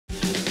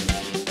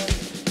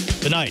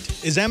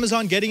Tonight, is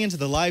Amazon getting into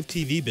the live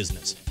TV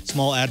business?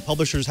 Small ad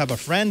publishers have a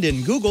friend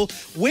in Google.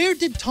 Where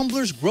did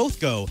Tumblr's growth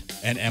go?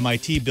 And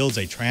MIT builds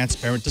a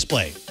transparent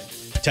display.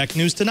 Tech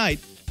News Tonight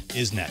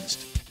is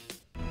next.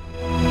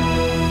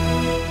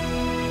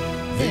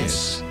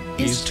 This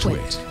is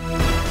Twit.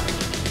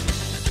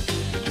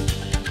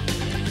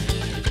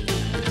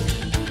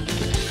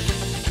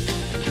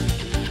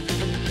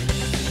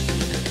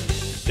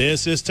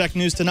 This is Tech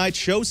News Tonight,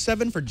 Show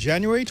 7 for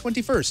January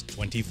 21st,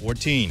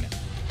 2014.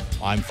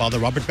 I'm Father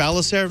Robert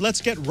Balacer.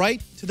 Let's get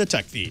right to the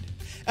tech feed.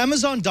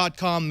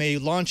 Amazon.com may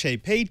launch a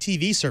paid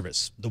TV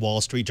service. The Wall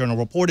Street Journal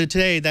reported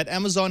today that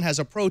Amazon has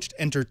approached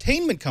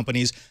entertainment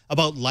companies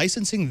about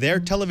licensing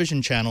their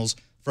television channels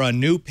for a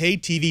new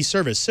paid TV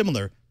service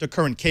similar to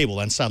current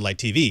cable and satellite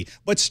TV,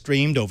 but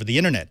streamed over the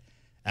internet.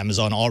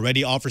 Amazon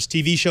already offers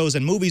TV shows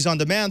and movies on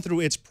demand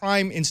through its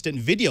Prime Instant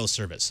Video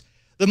service.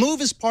 The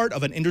move is part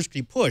of an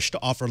industry push to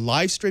offer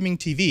live streaming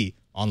TV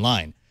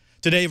online.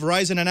 Today,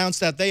 Verizon announced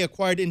that they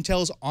acquired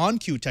Intel's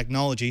OnQ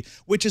technology,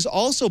 which is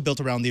also built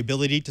around the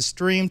ability to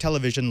stream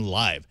television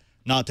live.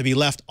 Not to be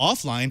left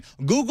offline,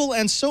 Google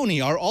and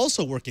Sony are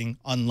also working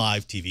on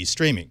live TV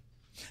streaming.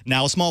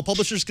 Now, small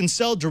publishers can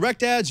sell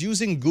direct ads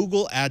using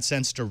Google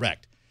AdSense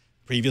Direct.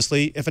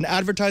 Previously, if an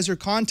advertiser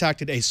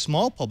contacted a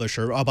small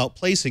publisher about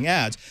placing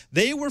ads,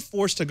 they were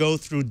forced to go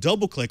through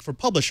DoubleClick for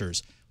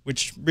publishers,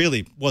 which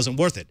really wasn't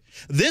worth it.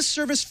 This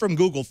service from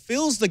Google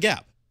fills the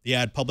gap. The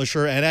ad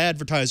publisher and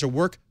advertiser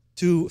work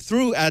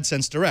through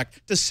AdSense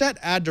Direct to set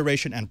ad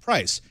duration and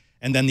price,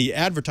 and then the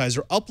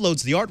advertiser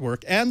uploads the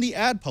artwork and the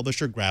ad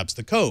publisher grabs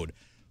the code.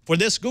 For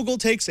this, Google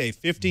takes a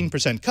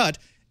 15% cut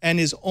and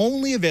is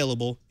only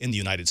available in the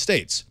United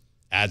States.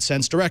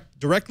 AdSense Direct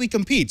directly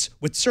competes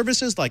with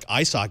services like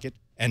iSocket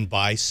and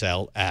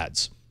buy-sell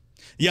ads.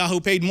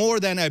 Yahoo paid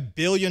more than $1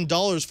 billion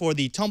for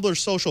the Tumblr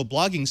social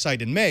blogging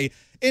site in May,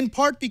 in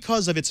part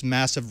because of its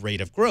massive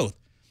rate of growth.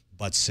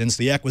 But since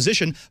the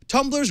acquisition,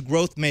 Tumblr's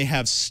growth may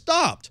have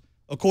stopped.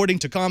 According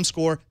to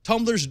ComScore,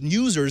 Tumblr's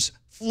users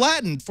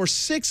flattened for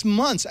 6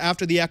 months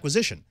after the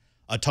acquisition.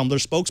 A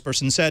Tumblr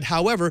spokesperson said,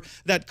 however,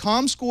 that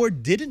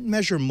ComScore didn't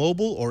measure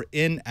mobile or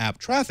in-app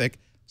traffic,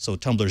 so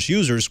Tumblr's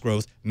users'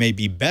 growth may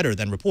be better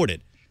than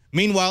reported.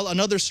 Meanwhile,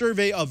 another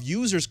survey of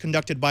users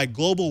conducted by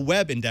Global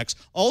Web Index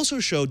also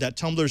showed that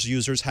Tumblr's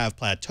users have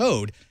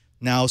plateaued,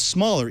 now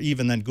smaller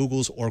even than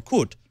Google's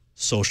Orkut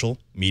social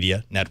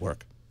media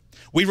network.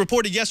 We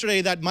reported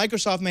yesterday that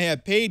Microsoft may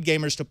have paid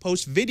gamers to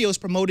post videos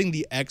promoting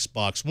the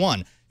Xbox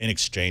One in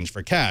exchange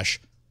for cash,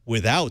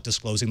 without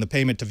disclosing the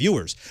payment to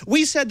viewers.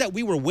 We said that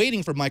we were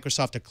waiting for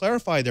Microsoft to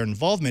clarify their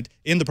involvement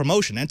in the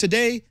promotion, and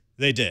today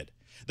they did.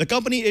 The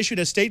company issued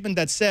a statement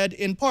that said,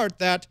 in part,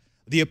 that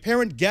the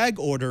apparent gag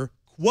order,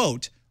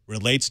 quote,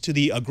 relates to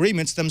the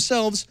agreements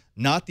themselves,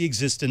 not the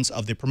existence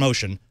of the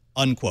promotion,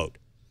 unquote.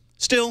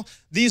 Still,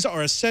 these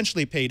are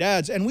essentially paid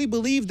ads, and we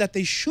believe that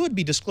they should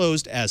be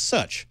disclosed as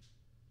such.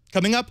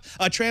 Coming up,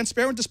 a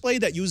transparent display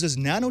that uses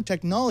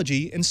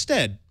nanotechnology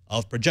instead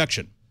of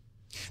projection.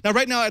 Now,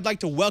 right now, I'd like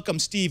to welcome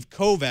Steve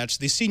Kovacs,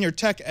 the senior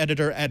tech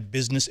editor at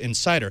Business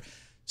Insider.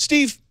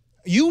 Steve,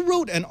 you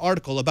wrote an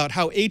article about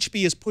how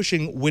HP is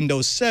pushing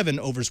Windows 7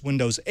 over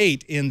Windows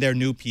 8 in their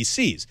new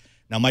PCs.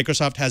 Now,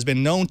 Microsoft has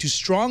been known to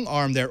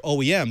strong-arm their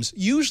OEMs,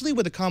 usually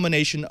with a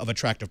combination of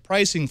attractive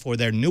pricing for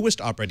their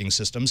newest operating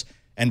systems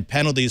and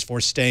penalties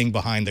for staying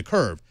behind the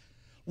curve.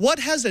 What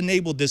has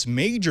enabled this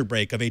major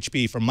break of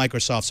HP from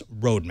Microsoft's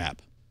roadmap?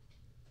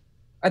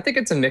 I think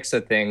it's a mix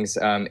of things.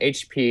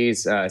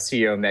 HP's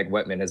CEO, Meg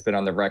Whitman, has been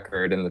on the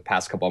record in the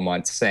past couple of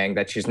months saying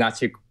that she's not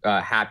too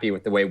happy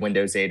with the way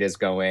Windows 8 is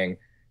going.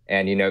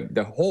 And, you know,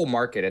 the whole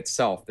market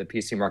itself, the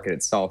PC market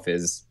itself,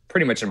 is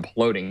pretty much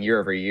imploding year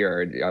over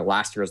year.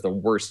 Last year was the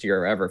worst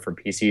year ever for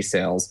PC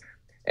sales.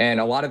 And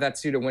a lot of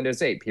that's due to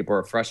Windows 8. People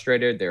are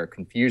frustrated. They're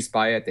confused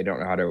by it. They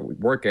don't know how to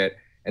work it.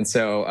 And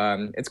so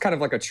it's kind of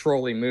like a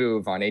trolley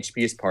move on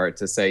HP's part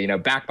to say, you know,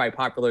 backed by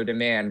popular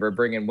demand, we're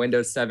bringing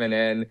Windows 7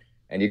 in,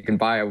 and you can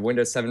buy a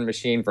Windows 7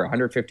 machine for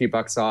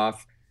 $150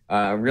 off.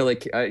 Really,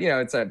 you know,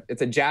 it's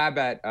a jab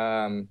at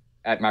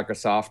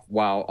Microsoft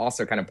while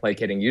also kind of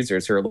placating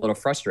users who are a little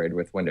frustrated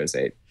with Windows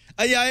 8.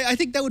 Yeah, I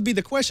think that would be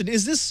the question.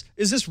 Is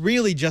this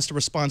really just a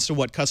response to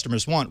what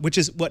customers want, which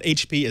is what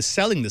HP is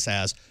selling this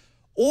as,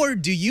 or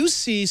do you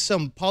see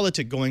some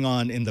politic going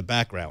on in the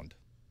background?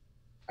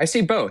 I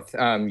see both.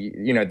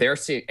 You know,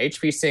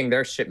 HP seeing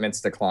their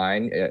shipments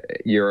decline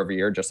year over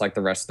year, just like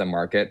the rest of the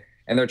market,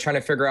 and they're trying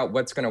to figure out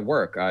what's going to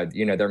work.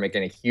 You know, they're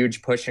making a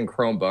huge push in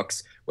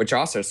Chromebooks, which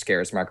also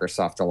scares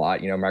Microsoft a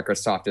lot. You know,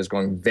 Microsoft is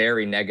going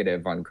very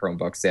negative on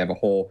Chromebooks. They have a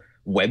whole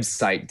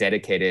website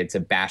dedicated to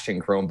bashing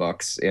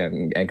Chromebooks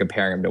and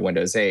comparing them to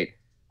Windows 8.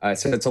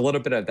 So it's a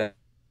little bit of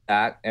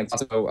that, and it's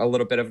also a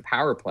little bit of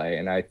power play.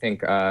 And I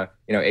think you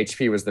know,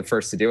 HP was the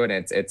first to do it.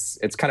 And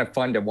it's kind of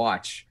fun to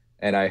watch.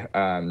 And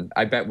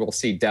I bet we'll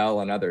see Dell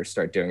and others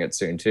start doing it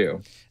soon,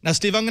 too. Now,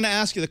 Steve, I'm going to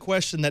ask you the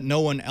question that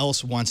no one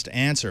else wants to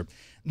answer.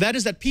 That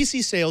is that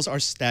PC sales are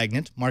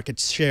stagnant, market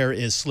share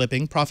is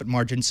slipping, profit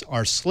margins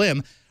are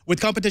slim. With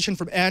competition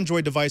from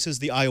Android devices,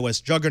 the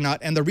iOS juggernaut,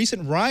 and the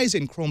recent rise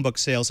in Chromebook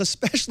sales,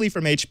 especially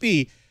from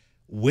HP,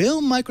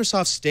 will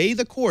Microsoft stay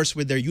the course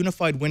with their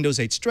unified Windows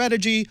 8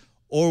 strategy,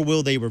 or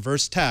will they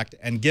reverse tact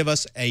and give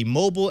us a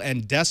mobile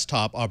and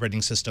desktop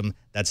operating system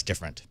that's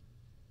different?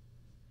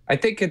 I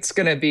think it's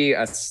going to be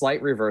a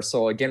slight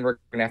reversal. Again, we're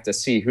going to have to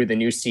see who the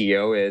new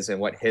CEO is and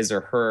what his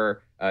or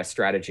her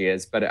strategy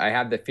is. But I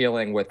have the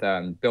feeling with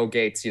Bill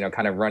Gates,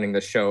 kind of running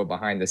the show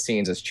behind the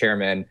scenes as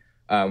chairman,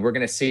 we're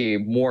going to see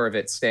more of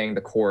it staying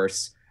the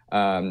course.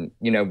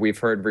 We've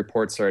heard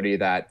reports already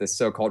that the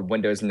so-called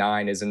Windows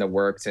 9 is in the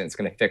works, and it's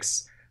going to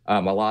fix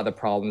a lot of the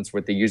problems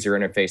with the user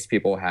interface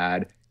people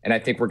had. And I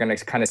think we're going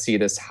to kind of see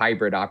this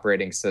hybrid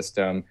operating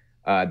system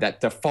that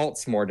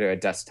defaults more to a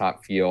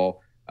desktop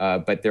feel,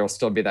 but there'll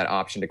still be that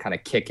option to kind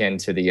of kick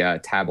into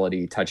the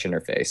tablet-y touch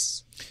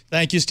interface.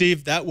 Thank you,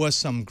 Steve. That was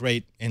some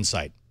great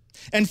insight.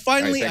 And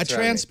finally, right, a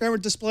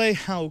transparent display.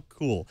 How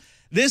cool.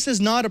 This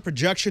is not a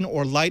projection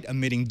or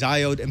light-emitting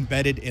diode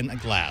embedded in a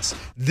glass.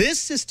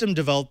 This system,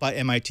 developed by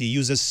MIT,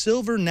 uses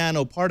silver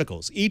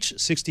nanoparticles, each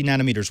 60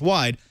 nanometers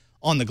wide,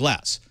 on the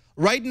glass.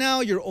 Right now,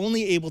 you're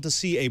only able to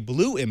see a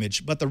blue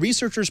image, but the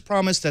researchers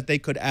promised that they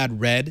could add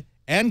red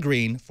and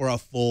green for a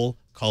full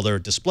color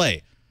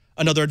display.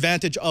 Another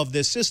advantage of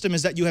this system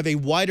is that you have a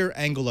wider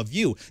angle of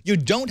view. You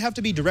don't have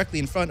to be directly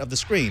in front of the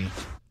screen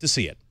to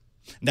see it.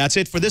 That's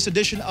it for this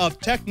edition of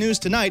Tech News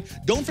Tonight.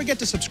 Don't forget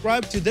to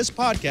subscribe to this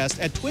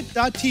podcast at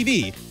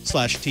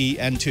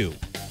twit.tv/TN2.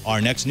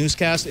 Our next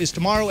newscast is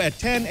tomorrow at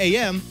 10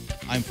 a.m.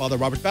 I'm Father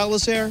Robert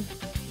Balacer.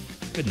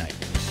 Good night.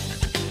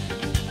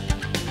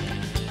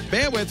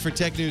 Bandwidth for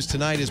Tech News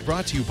Tonight is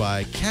brought to you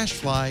by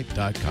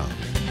CashFly.com.